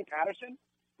Shea Patterson,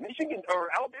 Michigan or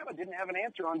Alabama didn't have an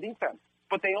answer on defense,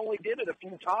 but they only did it a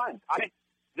few times.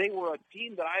 They were a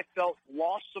team that I felt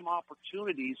lost some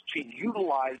opportunities to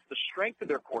utilize the strength of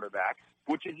their quarterback,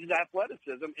 which is his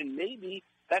athleticism, and maybe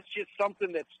that's just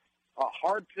something that's a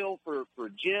hard pill for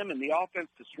Jim and the offense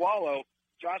to swallow.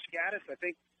 Josh Gaddis, I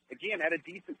think, again, had a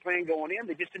decent plan going in.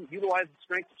 They just didn't utilize the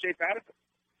strength of Shea Patterson.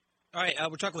 All right,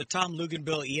 we're talking with Tom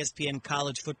Luginbill, ESPN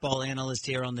college football analyst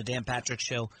here on the Dan Patrick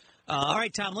Show. All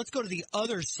right, Tom, let's go to the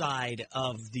other side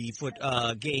of the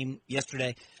game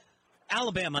yesterday.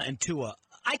 Alabama and Tua.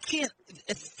 I can't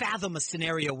fathom a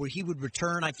scenario where he would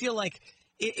return. I feel like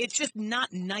it's just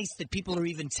not nice that people are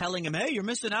even telling him, hey, you're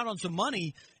missing out on some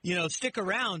money, stick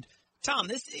around. Tom,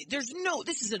 this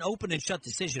is an open and shut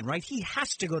decision, right? He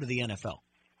has to go to the NFL.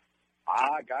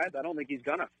 Guys, I don't think he's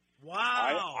gonna.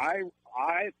 Wow.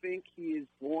 I think he is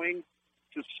going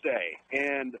to stay.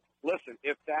 And listen,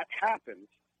 if that happens,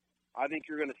 I think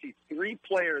you're going to see 3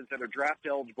 players that are draft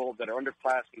eligible that are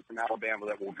underclassmen from Alabama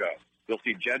that will go. You'll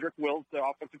see Jedrick Wills, the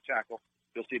offensive tackle.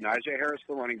 You'll see Najee Harris,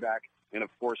 the running back, and, of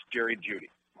course, Jerry Jeudy.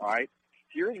 All right?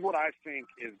 Here's what I think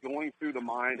is going through the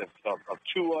mind of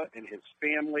Tua and his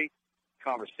family,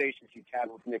 conversations he's had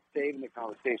with Nick Saban, the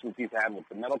conversations he's had with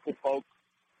the medical folks,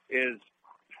 is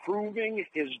proving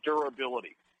his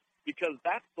durability. Because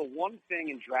that's the one thing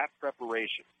in draft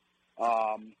preparation.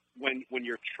 When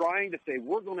you're trying to say,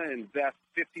 we're going to invest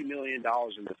 $50 million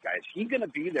in this guy, is he going to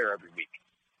be there every week?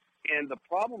 And the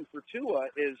problem for Tua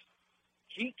is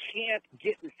he can't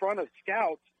get in front of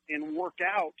scouts and work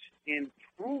out and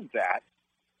prove that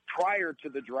prior to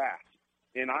the draft.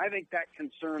 And I think that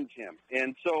concerns him.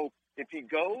 And so if he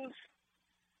goes,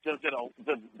 does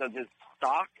his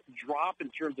stock drop in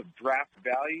terms of draft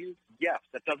value? Yes.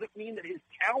 That doesn't mean that his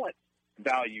talent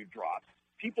value drops.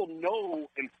 People know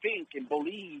and think and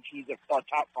believe he's a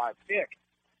top 5 pick.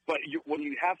 But when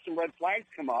you have some red flags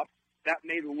come up, that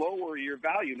may lower your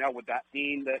value. Now, would that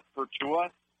mean that for Tua,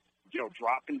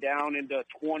 dropping down into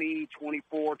 20,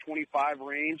 24, 25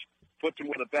 range puts him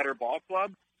with a better ball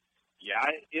club? Yeah,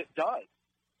 it does.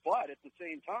 But at the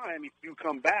same time, if you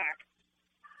come back,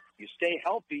 you stay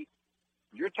healthy,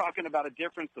 you're talking about a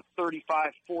difference of $35,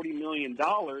 $40 million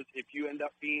if you end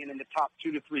up being in the top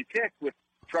 2 to 3 pick with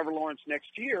Trevor Lawrence next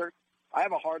year. I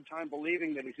have a hard time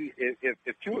believing that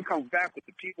if Tua comes back with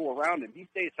the people around him, he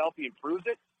stays healthy and proves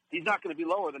it, he's not going to be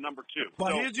lower than number 2.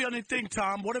 But here's the other thing,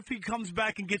 Tom. What if he comes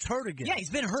back and gets hurt again? Yeah, he's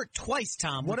been hurt twice,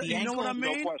 Tom. You know what I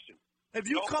mean? No question. If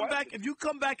you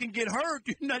come back and get hurt,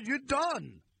 you're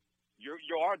done.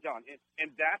 You are done,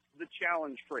 and that's the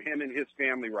challenge for him and his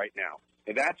family right now.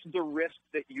 And that's the risk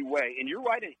that you weigh. And you're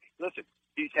right. Listen,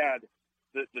 he's had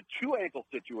the 2 ankle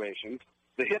situations,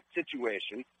 the hip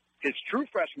situation. His true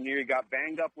freshman year, he got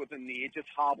banged up with a knee. It just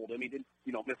hobbled him. He didn't,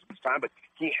 miss his time. But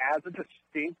he has a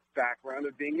distinct background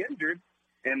of being injured,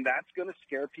 and that's going to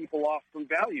scare people off from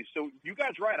value. So you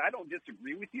guys are right. I don't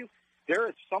disagree with you. There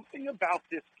is something about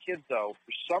this kid, though,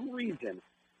 for some reason,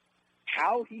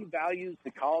 how he values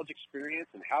the college experience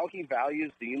and how he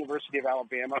values the University of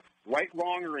Alabama, right,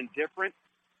 wrong, or indifferent,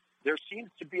 there seems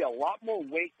to be a lot more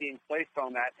weight being placed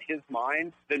on that in his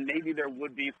mind than maybe there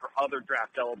would be for other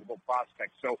draft-eligible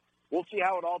prospects. So we'll see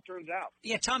how it all turns out.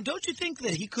 Yeah, Tom, don't you think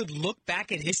that he could look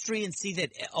back at history and see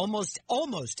that almost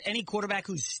any quarterback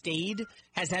who's stayed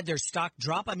has had their stock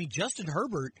drop? I mean, Justin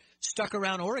Herbert stuck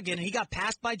around Oregon, and he got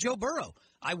passed by Joe Burrow.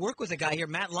 I work with a guy here,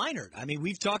 Matt Leinart. I mean,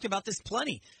 we've talked about this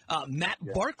plenty. Matt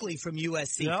Barkley from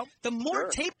USC. Yep. The more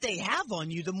tape they have on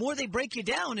you, the more they break you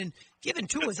down. And given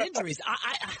Tua's injuries,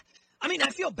 I mean, I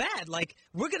feel bad. Like,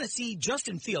 we're going to see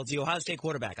Justin Fields, the Ohio State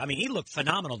quarterback. I mean, he looked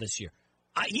phenomenal this year.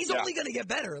 He's only going to get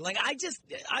better. Like,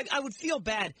 I would feel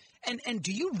bad. And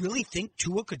do you really think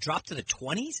Tua could drop to the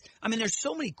 20s? I mean, there's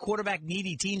so many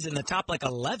quarterback-needy teams in the top,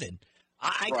 11.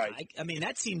 I mean,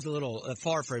 that seems a little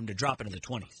far for him to drop into the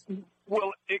 20s.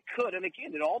 Well, it could. And,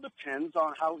 again, it all depends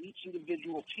on how each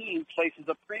individual team places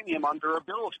a premium on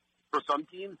durability. For some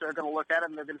teams, they're going to look at it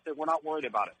and they're going to say, we're not worried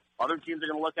about it. Other teams are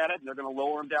going to look at it and they're going to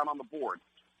lower them down on the board.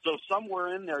 So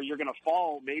somewhere in there, you're going to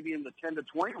fall maybe in the 10 to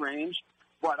 20 range.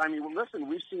 But, I mean, listen,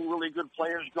 we've seen really good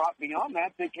players drop beyond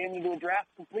that. They came into a draft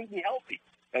completely healthy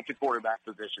at the quarterback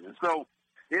position. And so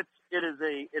it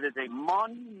is a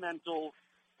monumental,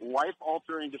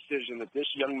 life-altering decision that this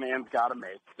young man's got to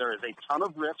make. There is a ton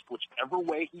of risk whichever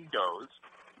way he goes.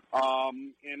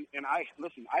 And I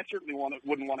certainly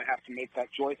wouldn't want to have to make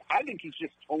that choice. I think he's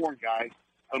just torn, guys,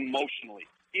 emotionally.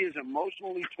 He is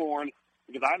emotionally torn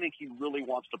because I think he really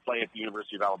wants to play at the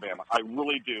University of Alabama. I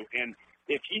really do. And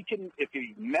if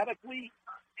he medically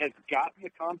has gotten the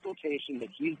consultation that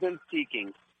he's been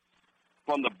seeking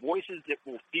from the voices that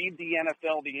will feed the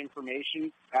NFL the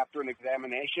information after an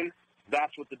examination,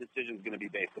 that's what the decision is going to be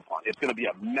based upon. It's going to be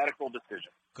a medical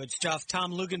decision. Good stuff.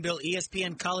 Tom Luginbill,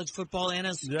 ESPN college football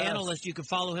analyst. You can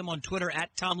follow him on Twitter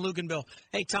at Tom Luginbill.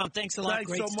 Hey, Tom, thanks a lot.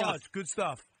 Thanks Great so stuff. much. Good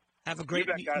stuff. Have a great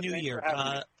new year.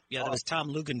 That was Tom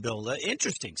Luginbill.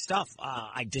 Interesting stuff.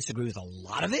 I disagree with a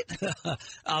lot of it,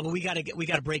 but we got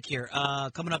a break here.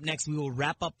 Coming up next, we will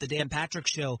wrap up the Dan Patrick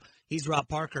Show. He's Rob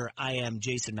Parker. I am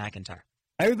Jason McIntyre.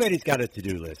 Everybody's got a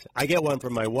to-do list. I get one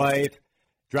from my wife.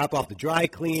 Drop off the dry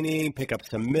cleaning, pick up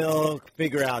some milk,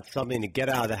 figure out something to get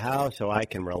out of the house so I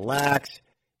can relax.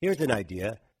 Here's an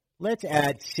idea. Let's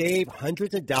save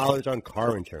hundreds of dollars on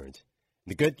car insurance.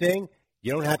 The good thing,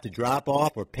 you don't have to drop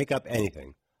off or pick up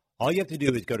anything. All you have to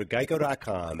do is go to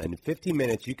geico.com, and in 15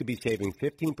 minutes, you could be saving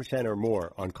 15% or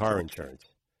more on car insurance.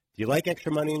 Do you like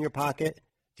extra money in your pocket?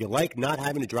 Do you like not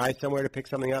having to drive somewhere to pick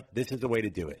something up? This is the way to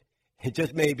do it. It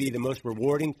just may be the most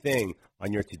rewarding thing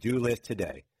on your to-do list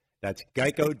today. That's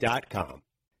geico.com.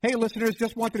 Hey, listeners,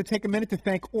 just wanted to take a minute to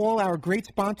thank all our great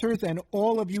sponsors and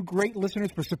all of you great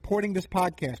listeners for supporting this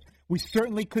podcast. We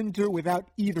certainly couldn't do it without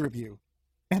either of you.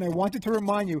 And I wanted to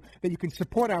remind you that you can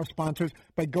support our sponsors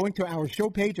by going to our show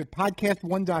page at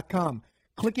podcast1.com,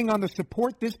 clicking on the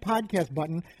Support This Podcast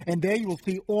button, and there you will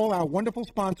see all our wonderful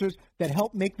sponsors that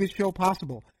help make this show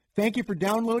possible. Thank you for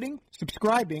downloading,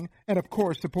 subscribing, and, of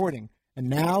course, supporting. And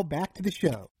now, back to the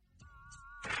show.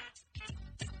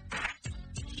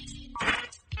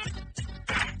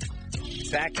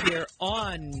 Back here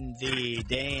on the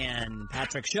Dan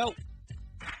Patrick Show.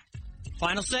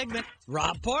 Final segment,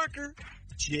 Rob Parker,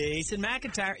 Jason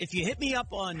McIntyre. If you hit me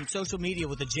up on social media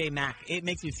with a J Mac, it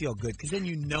makes me feel good because then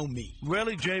you know me.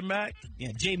 Really, J Mac?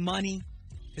 Yeah, J Money,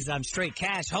 because I'm straight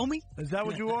cash, homie. Is that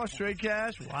what you are, straight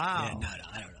cash? Wow. Yeah, no,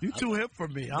 I don't know. You too hip for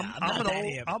me.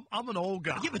 I'm an old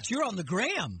guy. Yeah, but you're on the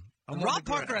gram. Rob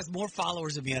Parker has more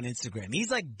followers than me on Instagram.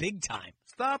 He's like big time.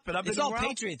 Stop it. It's all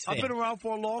Patriots fans. I've been around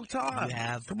for a long time. You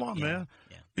have. Come on, man.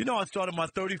 Yeah. You know I started my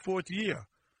 34th year.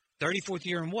 34th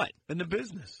year in what? In the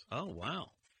business. Oh, wow.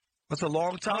 That's a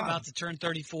long time. I'm about to turn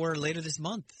 34 later this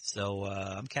month, so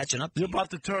I'm catching up. You're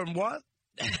about to turn what?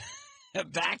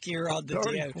 Back here on the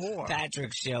Dan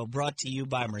Patrick Show, brought to you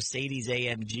by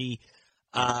Mercedes-AMG.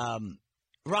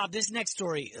 Rob, this next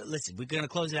story, listen, we're going to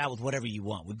close it out with whatever you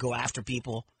want. We go after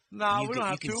people. No, we don't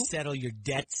have to. You can settle your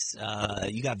debts.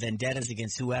 You got vendettas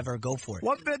against whoever. Go for it.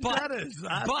 What vendettas?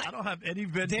 I don't have any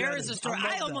vendettas. There is a story.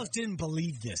 I almost didn't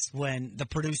believe this when the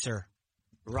producer,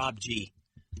 Rob G.,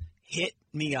 hit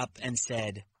me up and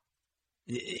said,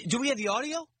 do we have the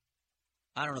audio?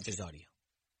 I don't know if there's audio.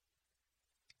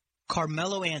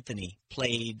 Carmelo Anthony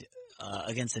played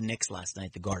against the Knicks last night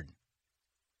at the Garden.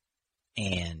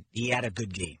 And he had a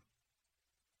good game.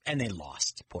 And they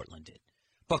lost. Portland did.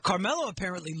 But Carmelo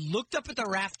apparently looked up at the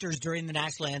rafters during the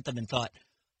national anthem and thought,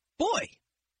 boy,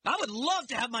 I would love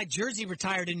to have my jersey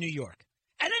retired in New York.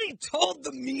 And then he told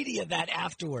the media that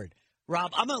afterward.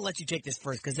 Rob, I'm going to let you take this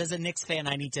first because as a Knicks fan,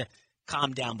 I need to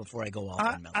calm down before I go off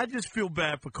on Melo. I just feel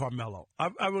bad for Carmelo.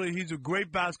 I really, he's a great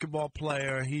basketball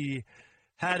player. He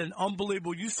had an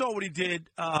unbelievable, you saw what he did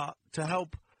to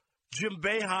help Jim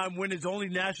Boeheim win his only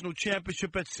national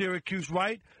championship at Syracuse,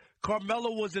 right?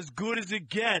 Carmelo was as good as it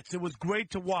gets. It was great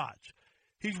to watch.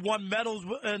 He's won medals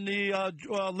in the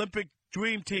Olympic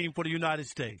Dream Team for the United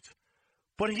States.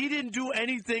 But he didn't do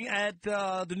anything at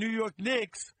the New York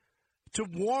Knicks to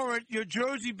warrant your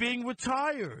jersey being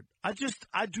retired. I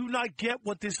do not get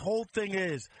what this whole thing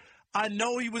is. I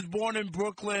know he was born in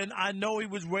Brooklyn. I know he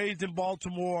was raised in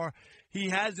Baltimore. He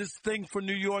has this thing for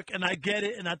New York, and I get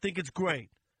it, and I think it's great.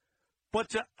 But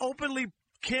to openly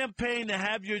campaign to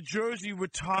have your jersey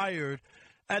retired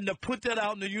and to put that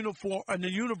out in the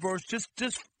universe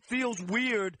just feels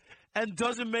weird and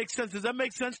doesn't make sense. Does that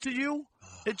make sense to you?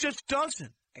 It just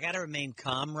doesn't. I got to remain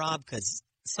calm, Rob, because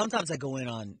sometimes I go in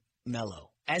on Melo.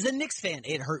 As a Knicks fan,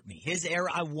 it hurt me. His era,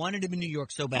 I wanted him in New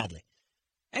York so badly.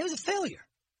 And it was a failure.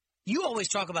 You always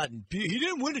talk about he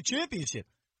didn't win a championship.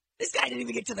 This guy didn't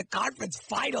even get to the conference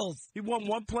finals. He won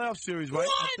one playoff series, right?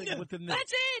 One!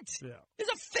 That's it. Yeah. It's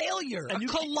a failure, a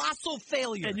colossal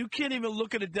failure. And you can't even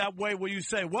look at it that way where you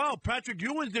say, well, Patrick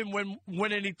Ewing didn't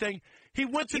win anything. He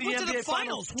went to the NBA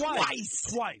finals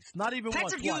twice. Not even once.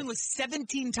 Patrick Ewing was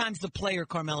 17 times the player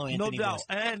Carmelo Anthony No doubt. was.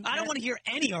 And I don't want to hear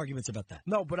any arguments about that.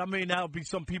 No, but I mean, that'll be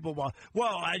some people.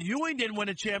 Well, Ewing didn't win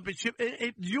a championship.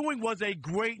 Ewing was a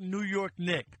great New York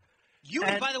Knick.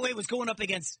 Ewing, by the way, was going up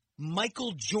against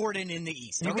Michael Jordan in the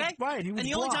East. Okay? Right. He was and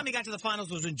the only time he got to the finals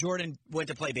was when Jordan went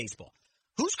to play baseball.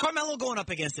 Who's Carmelo going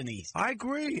up against in the East? I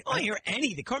agree. I don't hear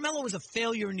anything. Carmelo was a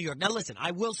failure in New York. Now, listen,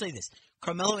 I will say this.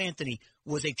 Carmelo Anthony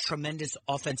was a tremendous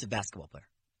offensive basketball player.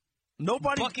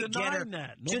 Nobody's denying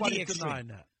that. Nobody's denying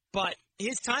that. But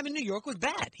his time in New York was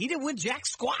bad. He didn't win jack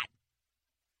squat.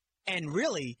 And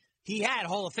really, he had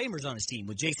Hall of Famers on his team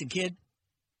with Jason Kidd.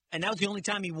 And that was the only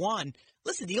time he won.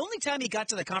 Listen, the only time he got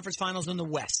to the conference finals in the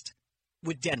West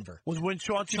with Denver was when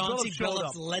Chauncey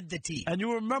Billups led the team. And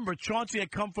you remember, Chauncey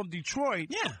had come from Detroit,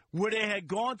 where they had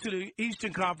gone to the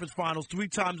Eastern Conference Finals 3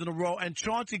 times in a row, and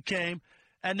Chauncey came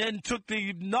and then took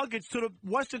the Nuggets to the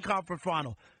Western Conference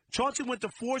Final. Chauncey went to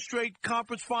 4 straight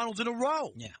conference finals in a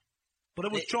row. Yeah. But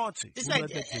it was Chauncey.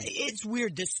 It's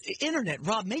weird. This internet,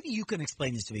 Rob, maybe you can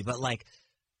explain this to me, but like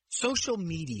social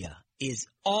media is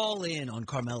all in on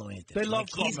Carmelo Anthony. They love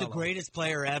Carmelo. He's the greatest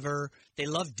player ever. They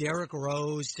love Derrick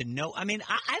Rose to know. I mean,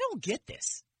 I don't get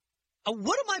this.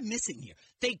 What am I missing here?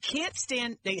 They can't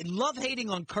stand. They love hating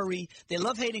on Curry. They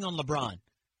love hating on LeBron.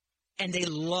 And they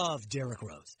love Derrick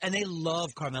Rose. And they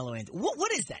love Carmelo Anthony.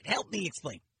 What is that? Help me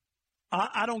explain.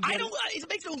 I don't get it. It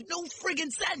makes no friggin'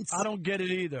 sense. I don't get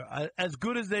it either. As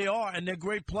good as they are, and they're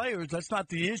great players, that's not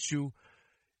the issue.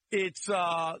 It's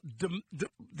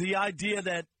the idea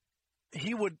that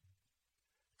he would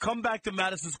come back to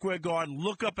Madison Square Garden,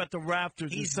 look up at the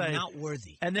rafters He's and say, not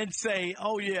worthy. And then say,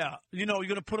 oh, yeah, you're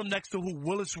going to put him next to who?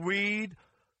 Willis Reed?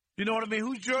 You know what I mean?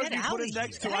 Whose jersey you put him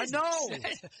next to? I know.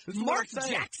 Mark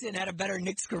Jackson had a better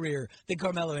Knicks career than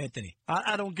Carmelo Anthony.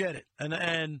 I don't get it.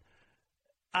 And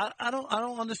I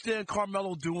don't understand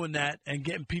Carmelo doing that and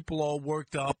getting people all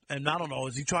worked up. And I don't know,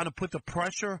 is he trying to put the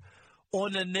pressure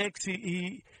on the Knicks?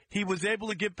 He was able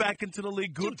to get back into the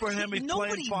league. Good for him. He's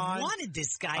playing fine. Nobody wanted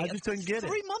this guy. I just didn't get it.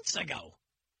 3 months ago.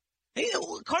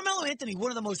 Carmelo Anthony,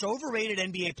 one of the most overrated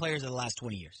NBA players of the last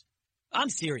 20 years. I'm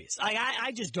serious.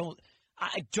 I just don't.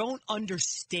 I don't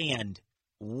understand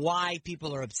why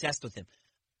people are obsessed with him.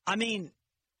 I mean,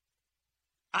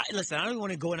 listen, I don't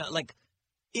want to go into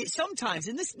sometimes,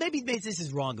 and maybe this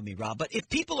is wrong of me, Rob, but if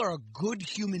people are good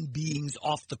human beings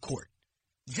off the court,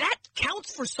 that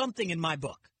counts for something in my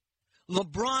book.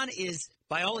 LeBron is,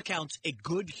 by all accounts, a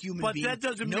good human being. That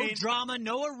doesn't mean... No drama,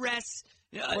 no arrests,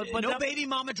 no baby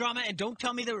mama drama, and don't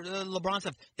tell me the LeBron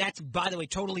stuff. That's, by the way,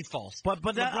 totally false. But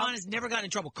LeBron has never gotten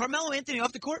in trouble. Carmelo Anthony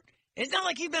off the court, it's not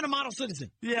like he's been a model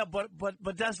citizen. Yeah, but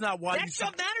that's not why. That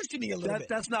stuff matters to me a little bit.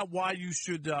 That's not why you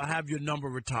should have your number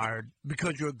retired,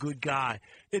 because you're a good guy.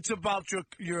 It's about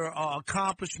your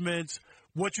accomplishments,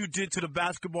 what you did to the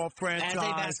basketball franchise. As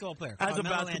a basketball player. As Carmelo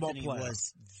a basketball Anthony player.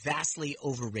 Was vastly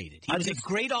overrated. He was a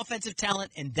great offensive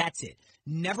talent, and that's it.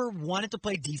 Never wanted to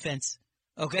play defense.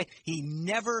 Okay? He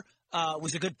never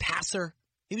was a good passer.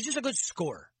 He was just a good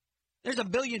scorer. There's a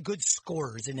billion good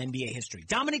scorers in NBA history.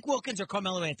 Dominique Wilkins or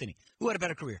Carmelo Anthony? Who had a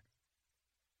better career?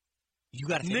 You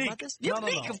got to think about this? No,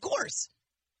 Nick, of course.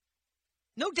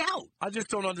 No doubt. I just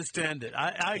don't understand it.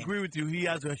 I agree with you. He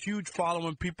has a huge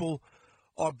following. People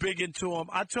are big into him.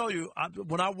 I tell you,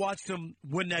 when I watched him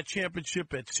win that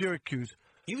championship at Syracuse,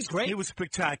 he was great. He was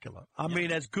spectacular. I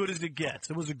mean, as good as it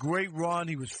gets. It was a great run.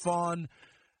 He was fun.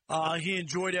 He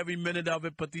enjoyed every minute of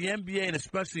it. But the NBA, and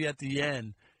especially at the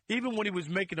end, even when he was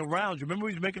making the rounds, remember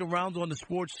he was making the rounds on the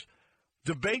sports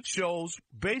debate shows,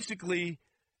 basically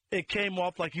it came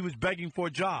off like he was begging for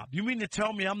a job. You mean to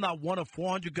tell me I'm not one of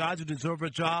 400 guys who deserve a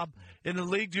job in the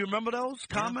league? Do you remember those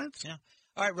comments? Yeah.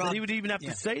 All right, Rob. That he would even have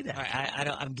to say that. All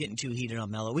right, I'm getting too heated on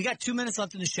Melo. We got 2 minutes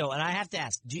left in the show, and I have to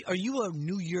ask, are you a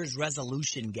New Year's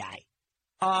resolution guy?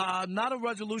 Not a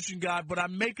resolution guy, but I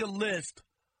make a list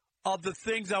of the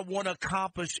things I want to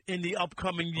accomplish in the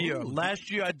upcoming year. Ooh.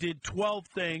 Last year I did 12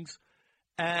 things,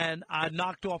 and I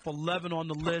knocked off 11 on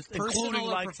the list, including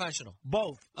or professional?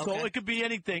 Both. Okay. So it could be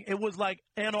anything. It was like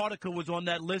Antarctica was on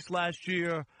that list last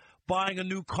year. Buying a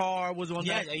new car was on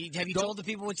that. Have you told the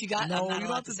people what you got? No, I'm not you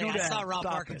don't have to say. do that. I saw Rob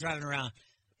Parker driving around.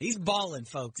 He's balling,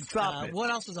 folks. Stop it.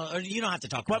 What else was on? Or you don't have to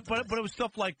talk about But it was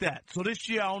stuff like that. So this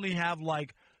year I only have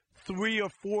like 3 or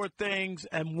 4 things,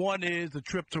 and one is the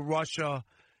trip to Russia.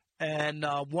 And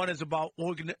one is about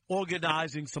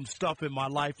organizing some stuff in my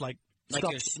life, like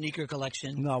Like your sneaker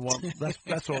collection? No, well,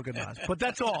 that's organized. But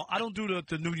that's all. I don't do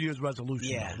the New Year's resolution.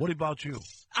 Yeah. What about you?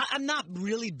 I'm not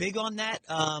really big on that.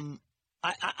 I'm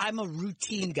a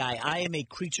routine guy. I am a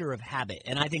creature of habit,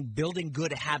 and I think building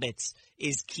good habits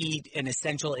is key and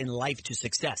essential in life to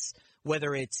success.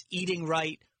 Whether it's eating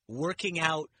right, working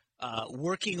out,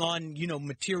 working on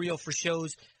material for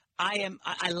shows.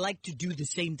 I like to do the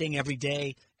same thing every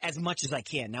day as much as I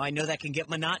can. Now, I know that can get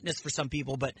monotonous for some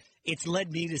people, but it's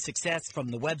led me to success from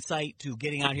the website to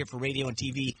getting out here for radio and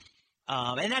TV.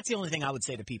 And that's the only thing I would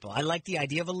say to people. I like the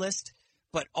idea of a list,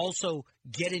 but also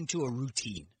get into a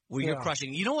routine where you're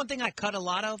crushing. You know, one thing I cut a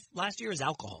lot of last year is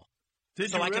alcohol.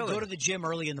 So I could go to the gym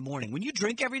early in the morning. When you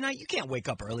drink every night, you can't wake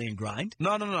up early and grind.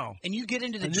 No. And you get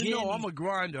into the gym. You know I'm a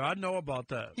grinder. I know about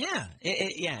that. Yeah.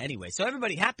 Anyway, so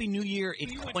everybody, Happy New Year in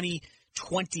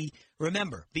 2020.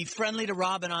 Remember, be friendly to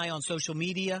Rob and I on social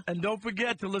media. And don't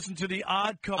forget to listen to The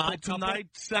Odd Couple tonight,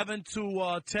 7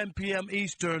 to 10 p.m.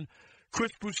 Eastern.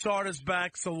 Chris Broussard is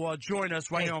back, so join us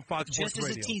right here on Fox Sports Radio.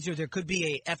 Just as a teaser, there could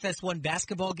be a FS1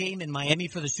 basketball game in Miami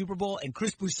for the Super Bowl, and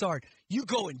Chris Broussard, you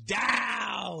going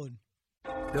down.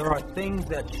 There are things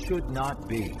that should not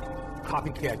be.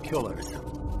 Copycat killers.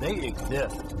 They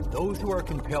exist. Those who are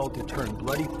compelled to turn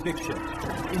bloody fiction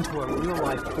into a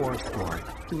real-life horror story.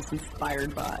 Who's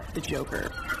inspired by the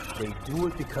Joker. They do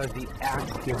it because the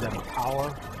acts give them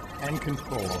power and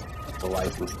control. The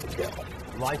license to kill.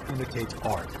 Life imitates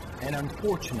art. And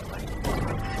unfortunately,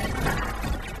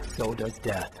 so does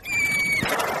death.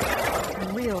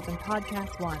 From Reels and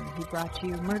Podcast One, who brought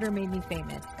you Murder Made Me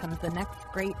Famous, comes the next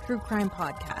great true crime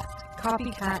podcast,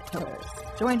 Copycat Killers.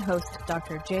 Join host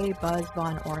Dr. J. Buzz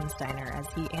Von Ornsteiner as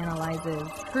he analyzes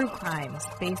true crimes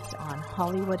based on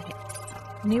Hollywood hits.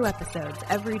 New episodes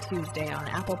every Tuesday on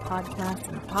Apple Podcasts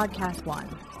and Podcast One.